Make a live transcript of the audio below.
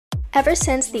Ever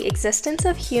since the existence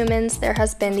of humans, there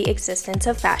has been the existence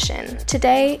of fashion.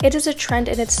 Today, it is a trend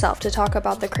in itself to talk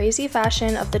about the crazy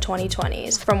fashion of the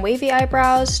 2020s. From wavy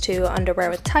eyebrows to underwear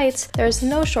with tights, there's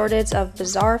no shortage of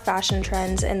bizarre fashion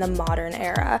trends in the modern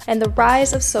era, and the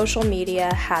rise of social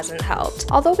media hasn't helped.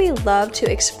 Although we love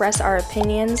to express our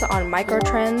opinions on micro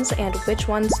trends and which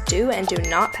ones do and do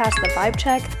not pass the vibe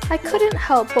check, I couldn't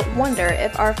help but wonder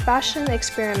if our fashion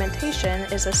experimentation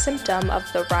is a symptom of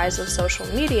the rise of social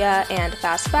media and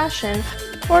fast fashion,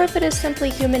 or if it is simply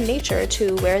human nature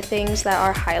to wear things that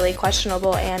are highly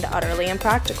questionable and utterly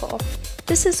impractical.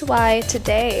 This is why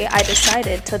today I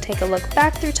decided to take a look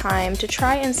back through time to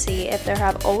try and see if there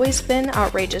have always been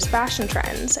outrageous fashion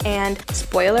trends, and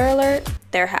spoiler alert,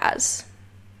 there has.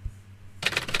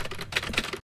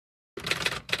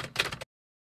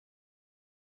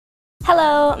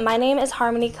 Hello, my name is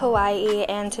Harmony Kawaii,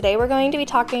 and today we're going to be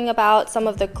talking about some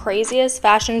of the craziest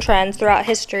fashion trends throughout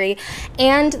history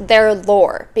and their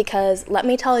lore, because let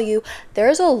me tell you,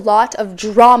 there's a lot of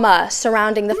drama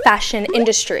surrounding the fashion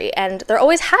industry, and there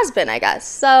always has been, I guess,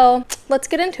 so let's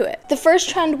get into it. The first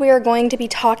trend we are going to be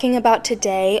talking about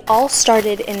today all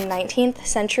started in 19th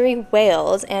century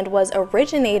Wales and was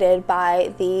originated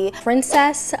by the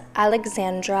Princess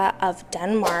Alexandra of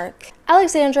Denmark.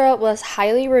 Alexandra was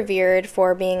highly revered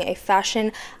for being a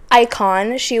fashion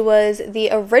icon. She was the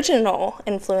original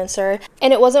influencer,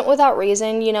 and it wasn't without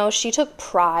reason. You know, she took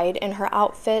pride in her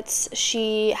outfits.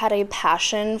 She had a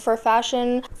passion for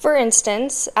fashion. For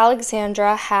instance,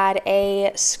 Alexandra had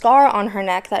a scar on her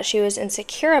neck that she was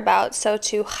insecure about, so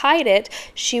to hide it,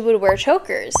 she would wear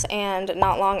chokers. And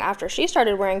not long after she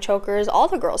started wearing chokers, all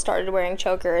the girls started wearing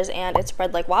chokers, and it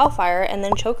spread like wildfire, and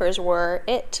then chokers were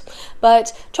it.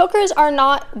 But chokers are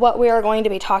not what we are going to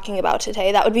be talking about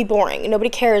today. That would be boring. Nobody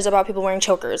cares about people wearing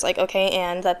chokers, like, okay,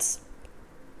 and that's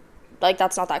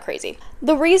not that crazy.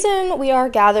 The reason we are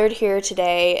gathered here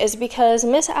today is because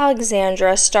Miss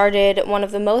Alexandra started one of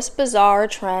the most bizarre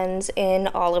trends in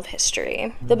all of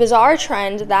history. The bizarre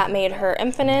trend that made her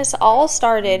infamous all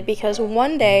started because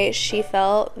one day she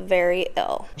fell very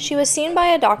ill. She was seen by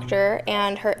a doctor,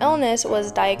 and her illness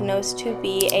was diagnosed to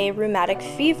be a rheumatic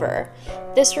fever.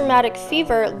 This rheumatic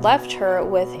fever left her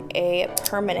with a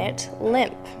permanent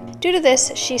limp. Due to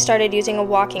this, she started using a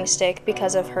walking stick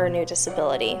because of her new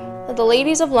disability. The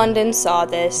ladies of London saw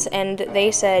this, and they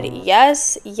said,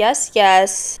 yes, yes,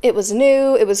 yes. It was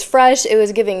new, it was fresh, it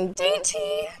was giving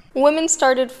dainty. Women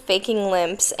started faking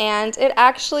limps, and it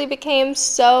actually became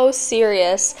so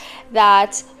serious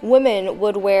that women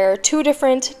would wear two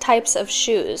different types of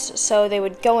shoes. So they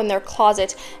would go in their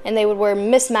closet and they would wear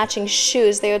mismatching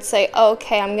shoes. They would say, oh,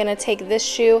 okay, I'm gonna take this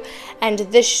shoe and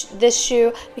this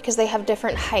shoe because they have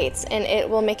different heights, and it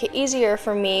will make it easier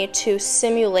for me to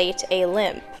simulate a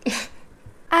limp.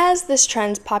 As this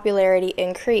trend's popularity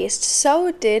increased,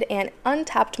 so did an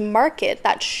untapped market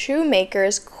that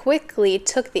shoemakers quickly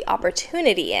took the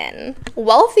opportunity in.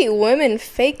 Wealthy women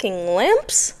faking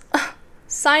limps?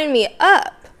 Sign me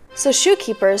up! So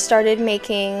shoekeepers started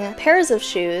making pairs of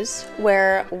shoes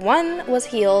where one was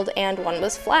heeled and one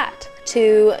was flat,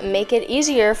 to make it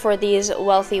easier for these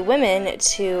wealthy women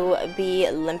to be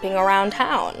limping around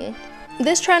town.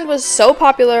 This trend was so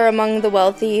popular among the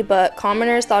wealthy, but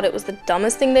commoners thought it was the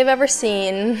dumbest thing they've ever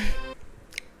seen.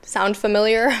 Sound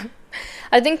familiar?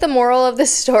 I think the moral of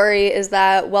this story is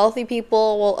that wealthy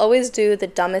people will always do the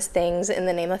dumbest things in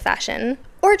the name of fashion,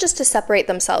 or just to separate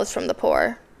themselves from the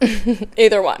poor.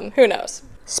 Either one, who knows?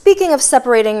 Speaking of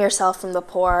separating yourself from the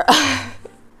poor,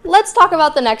 let's talk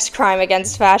about the next crime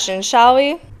against fashion, shall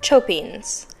we?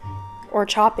 Chopines. Or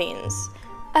choppines.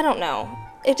 I don't know.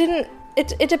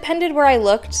 It depended where I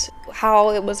looked,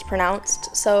 how it was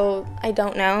pronounced, so I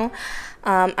don't know.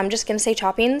 I'm just gonna say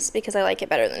choppines because I like it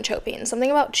better than chopines. Something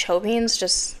about chopines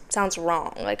just sounds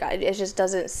wrong. Like, it just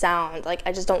doesn't sound, like,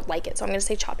 I just don't like it, so I'm gonna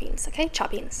say choppines, okay?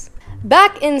 Choppines.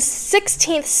 Back in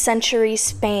 16th century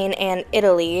Spain and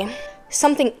Italy,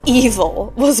 something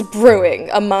evil was brewing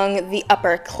among the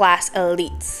upper class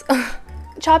elites.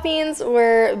 Choppines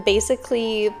were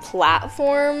basically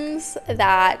platforms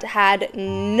that had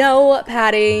no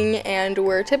padding and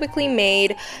were typically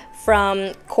made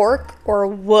from cork or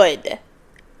wood.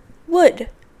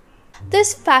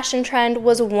 This fashion trend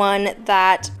was one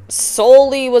that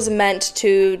solely was meant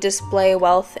to display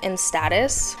wealth and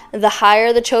status. The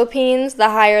higher the chopines, the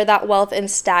higher that wealth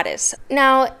and status.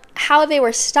 Now, how they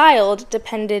were styled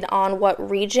depended on what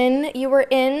region you were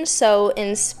in. So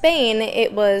in Spain,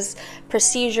 it was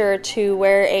procedure to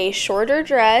wear a shorter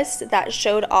dress that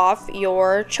showed off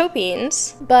your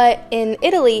chopines. But in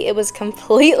Italy, it was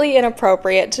completely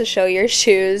inappropriate to show your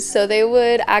shoes, so they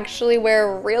would actually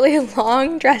wear really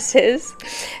long dresses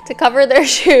to cover their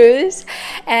shoes,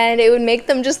 and it would make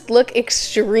them just look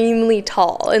extremely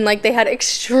tall, and like they had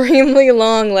extremely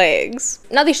long legs.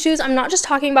 Now these shoes, I'm not just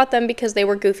talking about them because they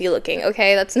were goofy looking,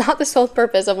 okay? That's not the sole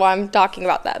purpose of why I'm talking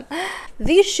about them.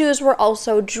 These shoes were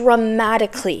also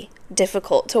dramatically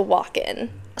difficult to walk in.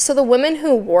 So the women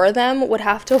who wore them would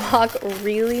have to walk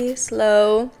really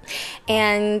slow,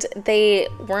 and they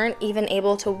weren't even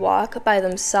able to walk by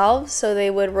themselves, so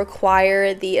they would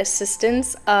require the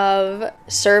assistance of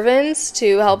servants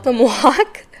to help them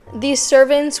walk. These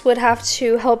servants would have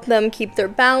to help them keep their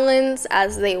balance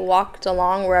as they walked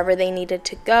along wherever they needed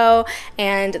to go,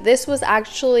 and this was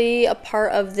actually a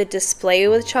part of the display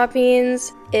with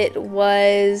chopines. It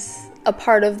was a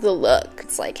part of the look.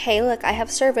 It's like, hey, look, I have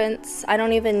servants. I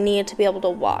don't even need to be able to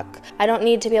walk. I don't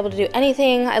need to be able to do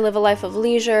anything. I live a life of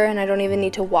leisure, and I don't even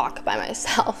need to walk by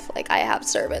myself. Like, I have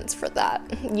servants for that.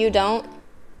 You don't?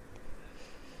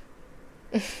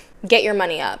 Get your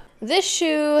money up. This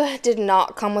shoe did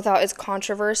not come without its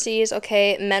controversies,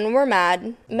 okay? Men were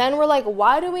mad. Men were like,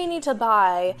 why do we need to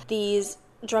buy these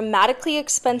dramatically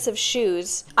expensive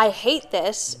shoes? I hate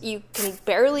this. You can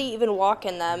barely even walk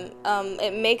in them.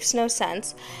 It makes no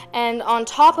sense. And on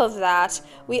top of that,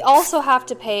 we also have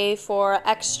to pay for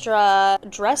extra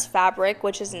dress fabric,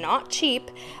 which is not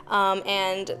cheap,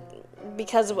 and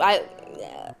because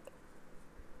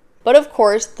but of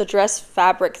course, the dress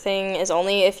fabric thing is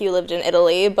only if you lived in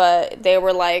Italy, but they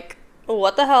were like,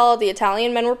 what the hell? The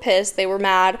Italian men were pissed. They were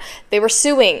mad. They were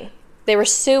suing.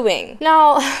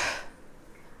 Now,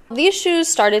 these shoes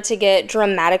started to get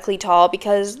dramatically tall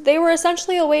because they were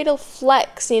essentially a way to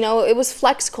flex, you know? It was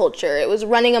flex culture. It was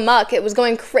running amok. It was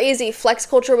going crazy. Flex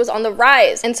culture was on the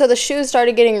rise. And so the shoes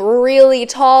started getting really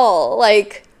tall,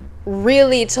 like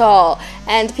really tall,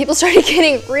 and people started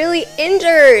getting really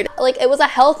injured. Like, it was a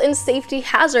health and safety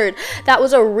hazard. That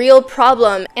was a real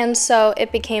problem. And so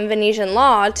it became Venetian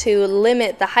law to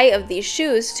limit the height of these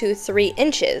shoes to 3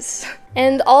 inches.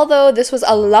 And although this was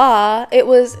a law, it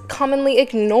was commonly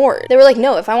ignored. They were like,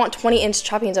 no, if I want 20-inch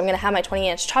chopines, I'm gonna have my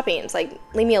 20-inch chopines. Like,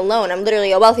 leave me alone. I'm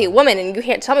literally a wealthy woman and you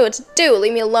can't tell me what to do.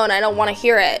 Leave me alone. I don't want to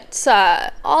hear it.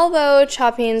 Although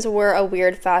chopines were a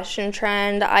weird fashion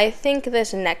trend, I think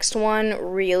this next one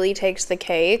really takes the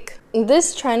cake.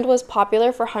 This trend was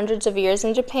popular for hundreds of years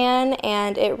in Japan,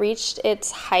 and it reached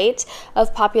its height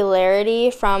of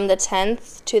popularity from the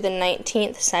 10th to the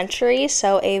 19th century,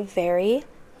 so a very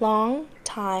long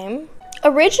time.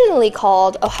 Originally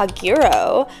called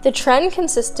ohaguro, the trend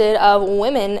consisted of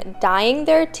women dyeing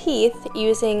their teeth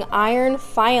using iron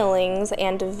filings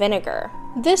and vinegar.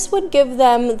 This would give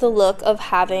them the look of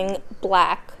having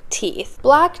black teeth.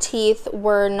 Black teeth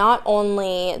were not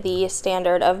only the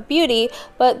standard of beauty,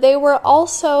 but they were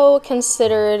also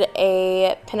considered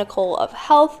a pinnacle of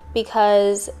health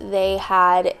because they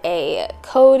had a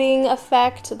coating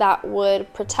effect that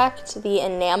would protect the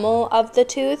enamel of the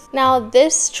tooth. Now,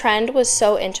 this trend was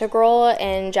so integral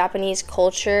in Japanese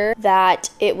culture that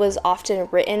it was often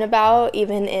written about,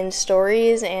 even in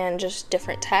stories and just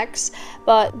different texts.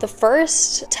 But the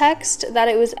first text that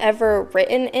it was ever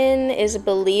written in is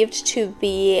believed to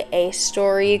be a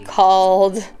story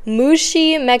called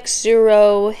Mushi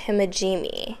Mexuro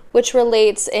Himejimi, which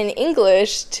relates in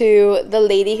English to the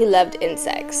lady who loved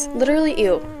insects. Literally,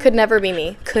 ew. Could never be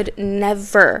me. Could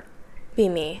never be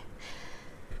me.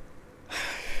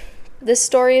 This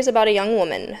story is about a young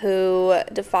woman who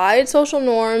defied social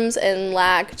norms and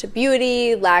lacked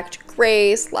beauty, lacked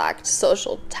grace, lacked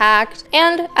social tact,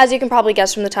 and as you can probably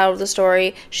guess from the title of the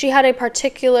story, she had a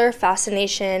particular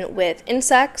fascination with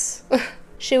insects.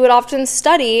 She would often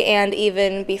study and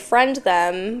even befriend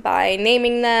them by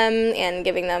naming them and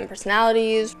giving them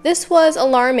personalities. This was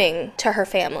alarming to her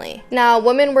family. Now,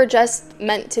 women were just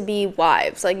meant to be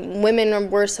wives. Like,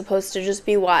 women were supposed to just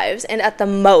be wives, and at the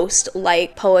most,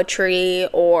 like poetry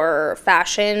or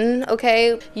fashion,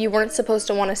 okay? You weren't supposed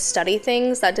to want to study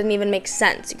things that didn't even make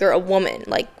sense. You're a woman,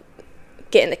 like,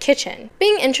 get in the kitchen.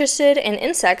 Being interested in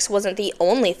insects wasn't the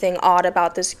only thing odd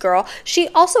about this girl. She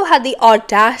also had the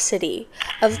audacity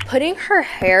of putting her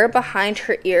hair behind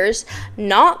her ears,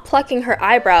 not plucking her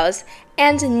eyebrows,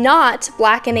 and not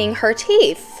blackening her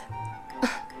teeth.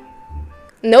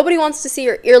 Nobody wants to see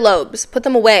your earlobes. Put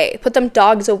them away. Put them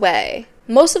dogs away.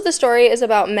 Most of the story is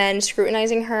about men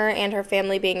scrutinizing her and her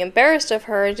family being embarrassed of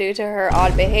her due to her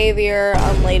odd behavior,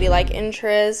 unladylike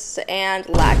interests, and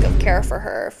lack of care for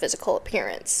her physical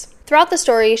appearance. Throughout the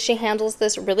story, she handles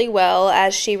this really well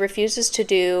as she refuses to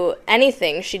do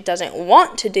anything she doesn't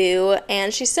want to do,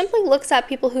 and she simply looks at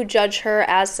people who judge her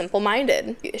as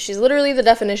simple-minded. She's literally the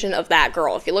definition of that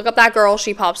girl. If you look up that girl,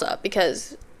 she pops up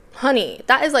because, honey,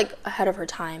 that is like ahead of her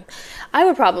time. I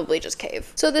would probably just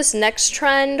cave. So this next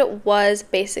trend was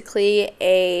basically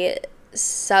a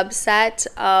subset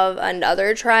of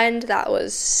another trend that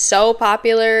was so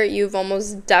popular you've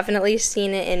almost definitely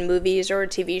seen it in movies or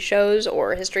TV shows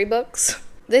or history books.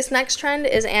 This next trend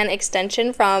is an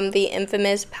extension from the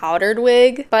infamous powdered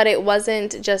wig, but it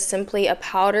wasn't just simply a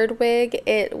powdered wig,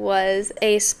 it was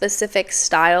a specific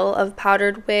style of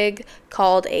powdered wig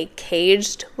called a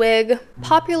caged wig.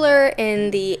 Popular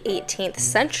in the 18th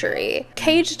century,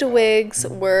 caged wigs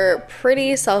were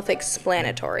pretty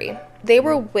self-explanatory. They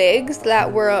were wigs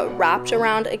that were wrapped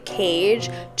around a cage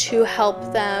to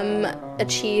help them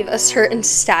achieve a certain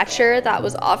stature that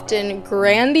was often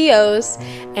grandiose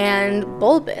and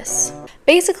bulbous.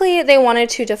 Basically, they wanted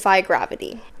to defy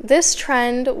gravity. This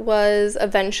trend was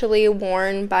eventually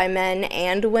worn by men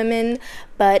and women,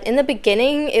 but in the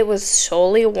beginning, it was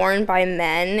solely worn by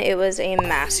men. It was a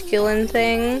masculine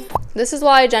thing. This is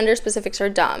why gender specifics are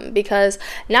dumb, because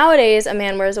nowadays a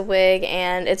man wears a wig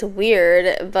and it's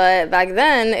weird, but back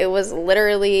then it was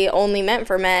literally only meant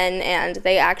for men, and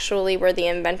they actually were the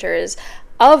inventors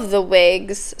of the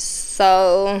wigs.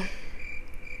 So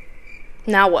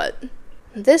now what?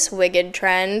 This wicked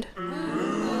trend,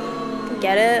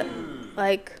 get it?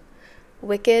 Like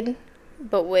wicked,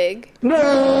 but wig.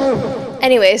 No!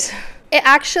 Anyways, it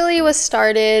actually was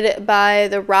started by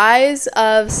the rise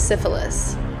of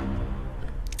syphilis.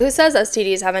 Who says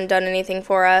STDs haven't done anything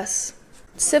for us?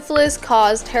 Syphilis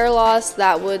caused hair loss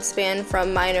that would span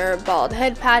from minor bald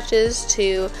head patches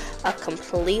to a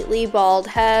completely bald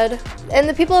head. And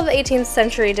the people of the 18th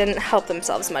century didn't help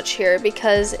themselves much here,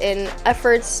 because in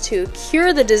efforts to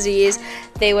cure the disease,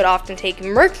 they would often take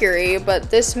mercury,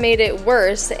 but this made it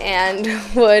worse and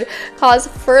would cause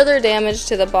further damage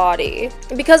to the body.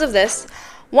 Because of this,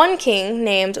 one king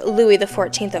named Louis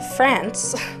XIV of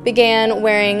France began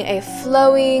wearing a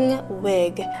flowing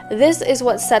wig. This is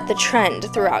what set the trend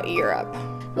throughout Europe.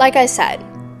 Like I said,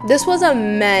 this was a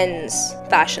men's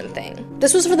fashion thing.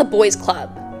 This was for the boys'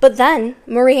 club. But then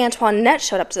Marie Antoinette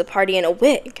showed up to the party in a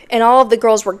wig, and all of the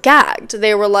girls were gagged.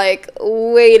 They were like,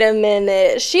 wait a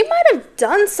minute, she might have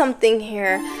done something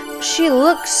here. She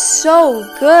looks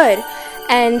so good.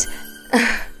 And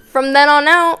from then on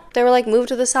out, they were like, move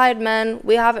to the side, men.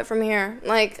 We have it from here.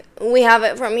 Like, we have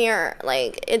it from here.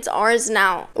 Like, it's ours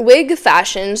now. Wig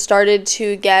fashion started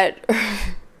to get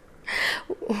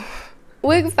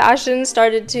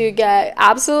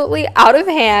absolutely out of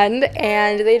hand,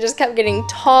 and they just kept getting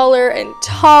taller and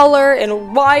taller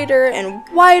and wider,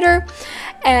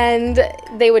 and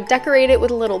they would decorate it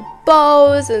with little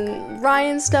bows and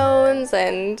rhinestones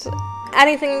and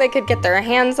anything they could get their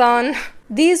hands on.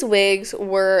 These wigs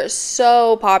were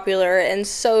so popular and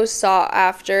so sought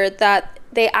after that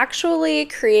they actually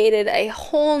created a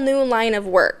whole new line of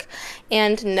work.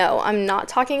 And no, I'm not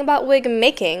talking about wig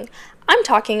making, I'm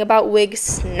talking about wig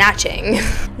snatching.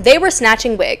 They were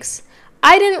snatching wigs.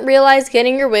 I didn't realize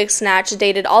getting your wig snatched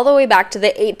dated all the way back to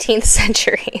the 18th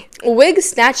century. Wig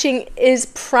snatching is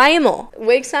primal.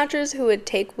 Wig snatchers who would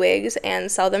take wigs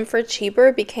and sell them for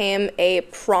cheaper became a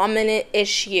prominent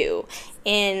issue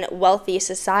in wealthy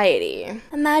society.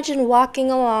 Imagine walking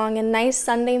along a nice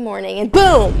Sunday morning and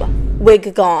boom,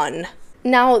 wig gone.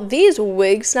 Now, these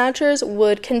wig snatchers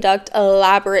would conduct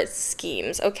elaborate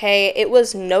schemes, okay? It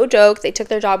was no joke. They took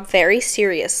their job very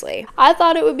seriously. I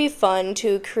thought it would be fun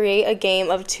to create a game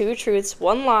of 2 truths,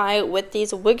 1 lie with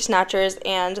these wig snatchers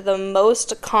and the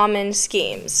most common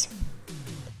schemes.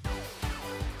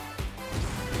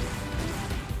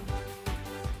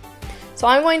 So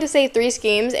I'm going to say 3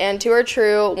 schemes, and 2 are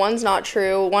true, 1's not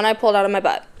true, 1 I pulled out of my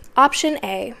butt. Option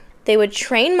A. They would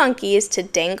train monkeys to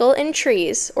dangle in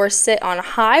trees or sit on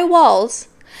high walls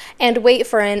and wait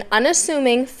for an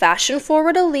unassuming,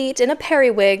 fashion-forward elite in a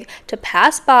periwig to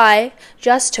pass by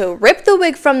just to rip the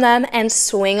wig from them and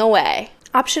swing away.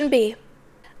 Option B.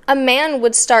 A man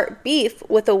would start beef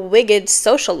with a wigged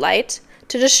socialite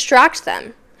to distract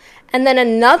them, and then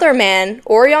another man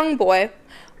or young boy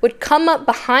would come up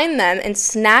behind them and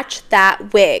snatch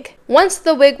that wig. Once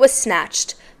the wig was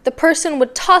snatched, the person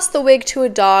would toss the wig to a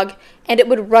dog and it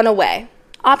would run away.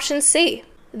 Option C.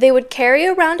 They would carry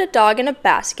around a dog in a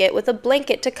basket with a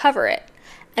blanket to cover it,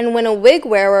 and when a wig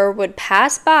wearer would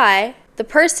pass by, the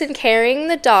person carrying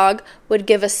the dog would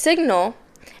give a signal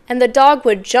and the dog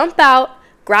would jump out,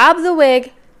 grab the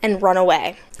wig, and run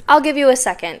away. I'll give you a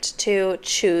second to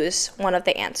choose one of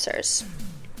the answers.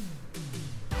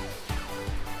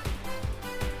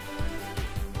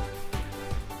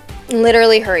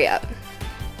 Literally, hurry up.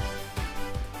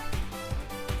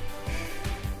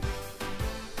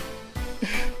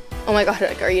 Oh my god,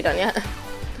 are you done yet?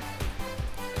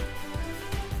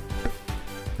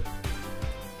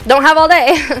 Don't have all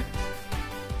day.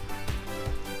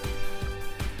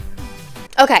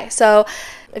 Okay, so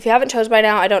if you haven't chose by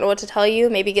now, I don't know what to tell you.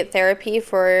 Maybe get therapy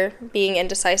for being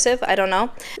indecisive. I don't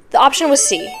know. The option was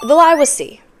C. The lie was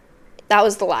C. That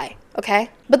was the lie, okay?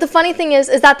 But the funny thing is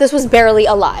that this was barely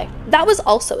a lie. That was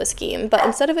also a scheme, but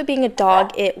instead of it being a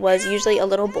dog, it was usually a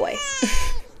little boy.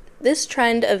 This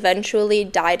trend eventually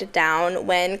died down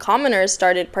when commoners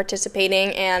started participating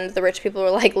and the rich people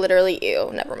were like, literally,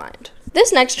 ew, never mind.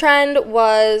 This next trend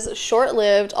was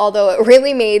short-lived, although it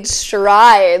really made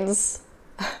strides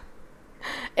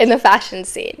in the fashion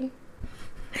scene.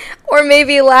 Or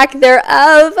maybe lack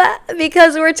thereof,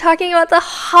 because we're talking about the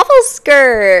hobble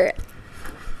skirt.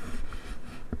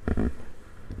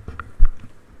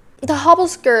 The hobble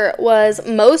skirt was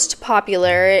most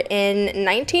popular in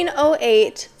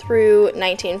 1908 through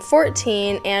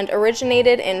 1914 and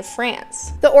originated in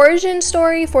France. The origin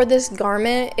story for this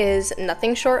garment is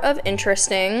nothing short of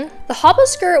interesting. The hobble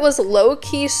skirt was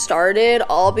low-key started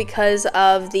all because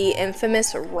of the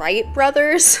infamous Wright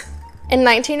brothers. In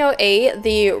 1908,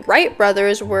 the Wright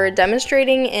brothers were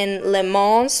demonstrating in Le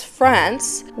Mans,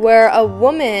 France, where a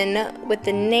woman with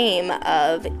the name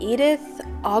of Edith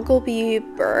Ogilvy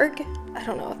Berg, I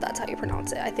don't know if that's how you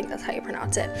pronounce it, I think that's how you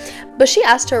pronounce it, but she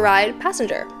asked to ride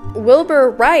passenger.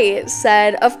 Wilbur Wright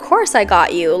said, "Of course I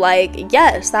got you, like,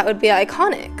 yes, that would be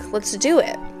iconic, let's do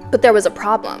it." But there was a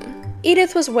problem.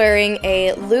 Edith was wearing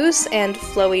a loose and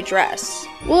flowy dress.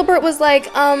 Wilbur was like,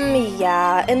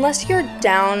 yeah, unless you're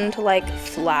down to, like,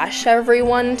 flash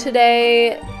everyone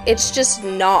today, it's just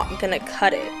not gonna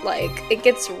cut it. Like, it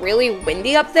gets really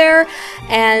windy up there,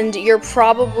 and you're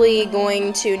probably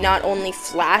going to not only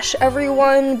flash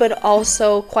everyone, but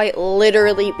also quite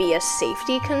literally be a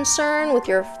safety concern with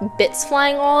your bits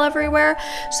flying all everywhere,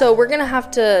 so we're gonna have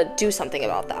to do something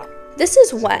about that. This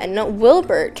is when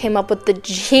Wilbert came up with the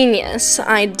genius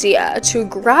idea to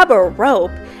grab a rope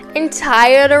and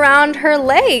tie it around her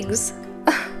legs.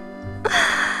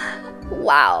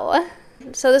 Wow.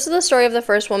 So this is the story of the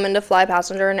first woman to fly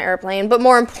passenger in an airplane, but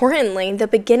more importantly, the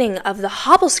beginning of the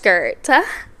hobble skirt.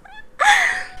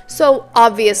 So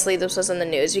obviously this was in the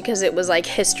news because it was like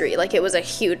history, like it was a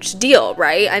huge deal,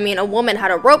 right? I mean, a woman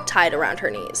had a rope tied around her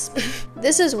knees.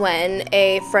 This is when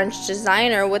a French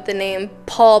designer with the name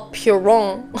Paul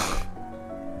Piron,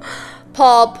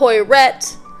 Paul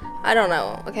Poiret, I don't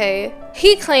know, okay?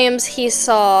 He claims he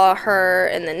saw her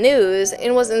in the news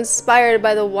and was inspired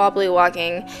by the wobbly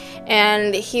walking,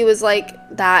 and he was like,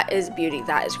 that is beauty,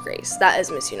 that is grace, that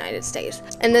is Miss United States.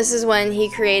 And this is when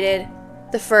he created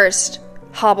the first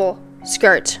hobble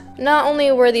skirt. Not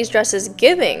only were these dresses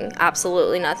giving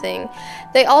absolutely nothing,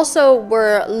 they also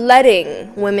were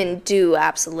letting women do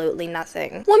absolutely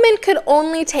nothing. Women could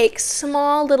only take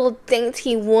small little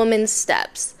dainty woman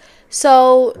steps.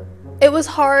 So it was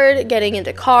hard getting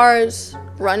into cars,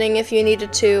 running if you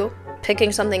needed to,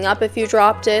 picking something up if you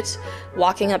dropped it,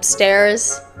 walking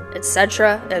upstairs,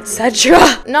 etc.,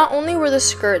 etc. Not only were the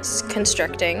skirts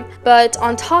constricting, but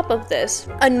on top of this,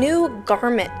 a new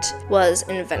garment was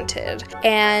invented,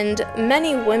 and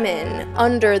many women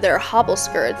under their hobble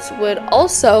skirts would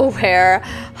also wear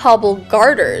hobble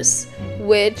garters,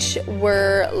 which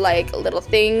were like little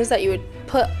things that you would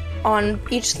put on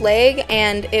each leg,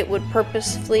 and it would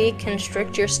purposefully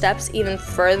constrict your steps even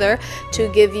further to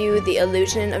give you the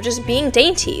illusion of just being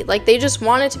dainty. Like, they just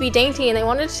wanted to be dainty and they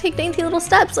wanted to take dainty little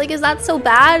steps. Like, is that so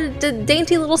bad? Did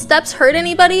dainty little steps hurt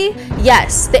anybody?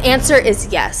 Yes, the answer is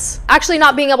yes. Actually,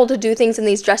 not being able to do things in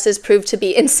these dresses proved to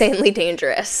be insanely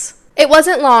dangerous. It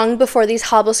wasn't long before these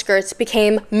hobble skirts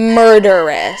became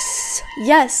murderous.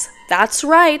 Yes, that's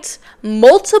right.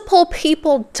 Multiple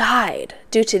people died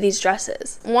due to these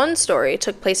dresses. One story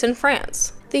took place in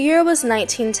France. The year was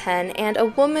 1910, and a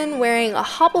woman wearing a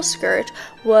hobble skirt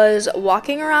was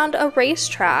walking around a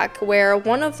racetrack where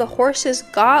one of the horses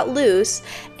got loose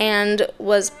and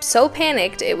was so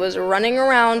panicked it was running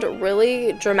around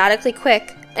really dramatically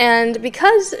quick. And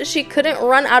because she couldn't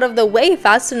run out of the way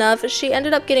fast enough, she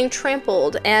ended up getting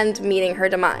trampled and meeting her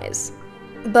demise.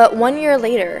 But 1 year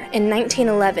later, in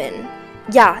 1911,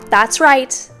 yeah, that's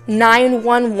right,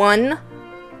 911.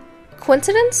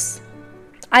 Coincidence?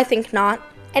 I think not.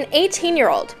 An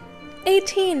 18-year-old.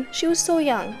 18. She was so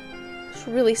young. It's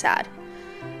really sad.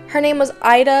 Her name was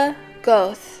Ida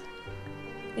Goethe.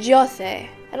 Jothe.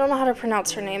 I don't know how to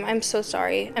pronounce her name. I'm so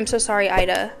sorry. I'm so sorry,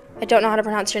 Ida. I don't know how to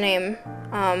pronounce your name.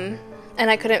 And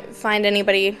I couldn't find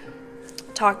anybody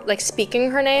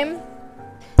speaking her name.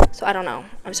 So I don't know.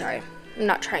 I'm sorry. I'm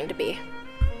not trying to be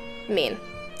mean.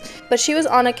 But she was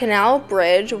on a canal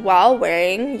bridge while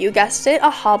wearing, you guessed it, a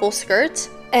hobble skirt.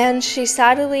 And she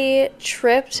sadly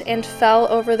tripped and fell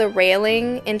over the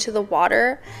railing into the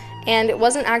water. And it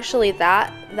wasn't actually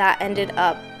that ended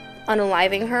up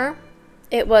unaliving her.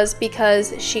 It was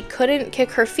because she couldn't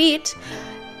kick her feet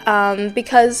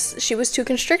because she was too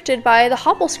constricted by the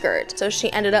hobble skirt. So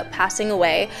she ended up passing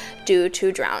away due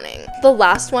to drowning. The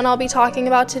last one I'll be talking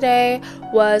about today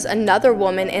was another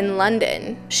woman in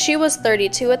London. She was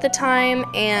 32 at the time,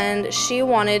 and she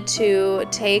wanted to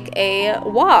take a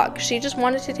walk. She just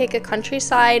wanted to take a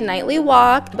countryside nightly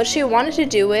walk, but she wanted to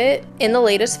do it in the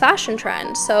latest fashion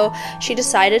trend. So she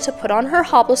decided to put on her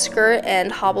hobble skirt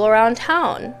and hobble around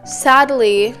town.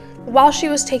 Sadly, while she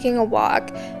was taking a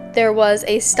walk, there was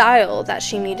a stile that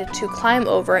she needed to climb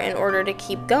over in order to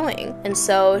keep going. And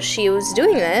so she was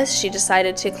doing this, she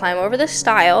decided to climb over the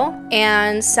stile,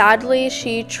 and sadly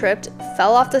she tripped,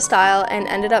 fell off the stile, and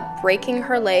ended up breaking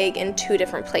her leg in 2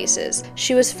 different places.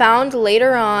 She was found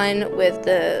later on with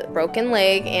the broken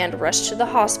leg and rushed to the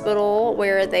hospital,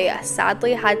 where they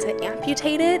sadly had to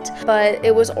amputate it, but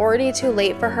it was already too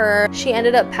late for her. She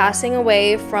ended up passing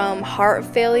away from heart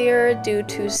failure due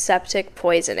to septic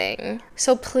poisoning.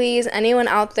 So please, anyone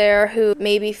out there who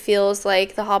maybe feels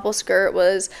like the hobble skirt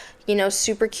was, you know,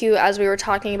 super cute as we were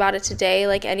talking about it today,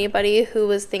 like anybody who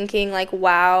was thinking like,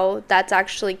 wow, that's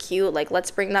actually cute, like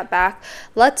let's bring that back,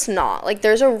 let's not. Like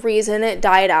there's a reason it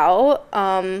died out.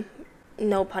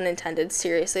 No pun intended,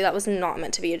 seriously, that was not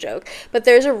meant to be a joke. But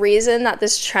there's a reason that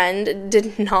this trend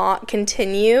did not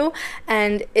continue,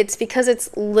 and it's because it's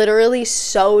literally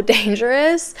so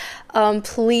dangerous.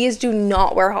 Please do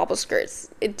not wear hobble skirts.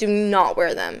 Do not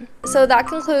wear them. So that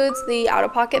concludes the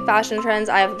out-of-pocket fashion trends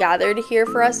I have gathered here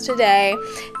for us today.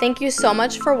 Thank you so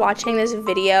much for watching this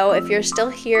video. If you're still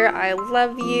here, I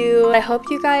love you. I hope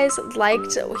you guys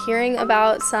liked hearing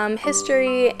about some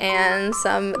history and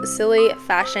some silly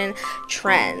fashion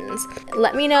trends.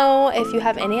 Let me know if you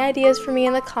have any ideas for me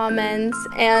in the comments,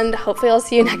 and hopefully I'll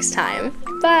see you next time.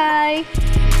 Bye!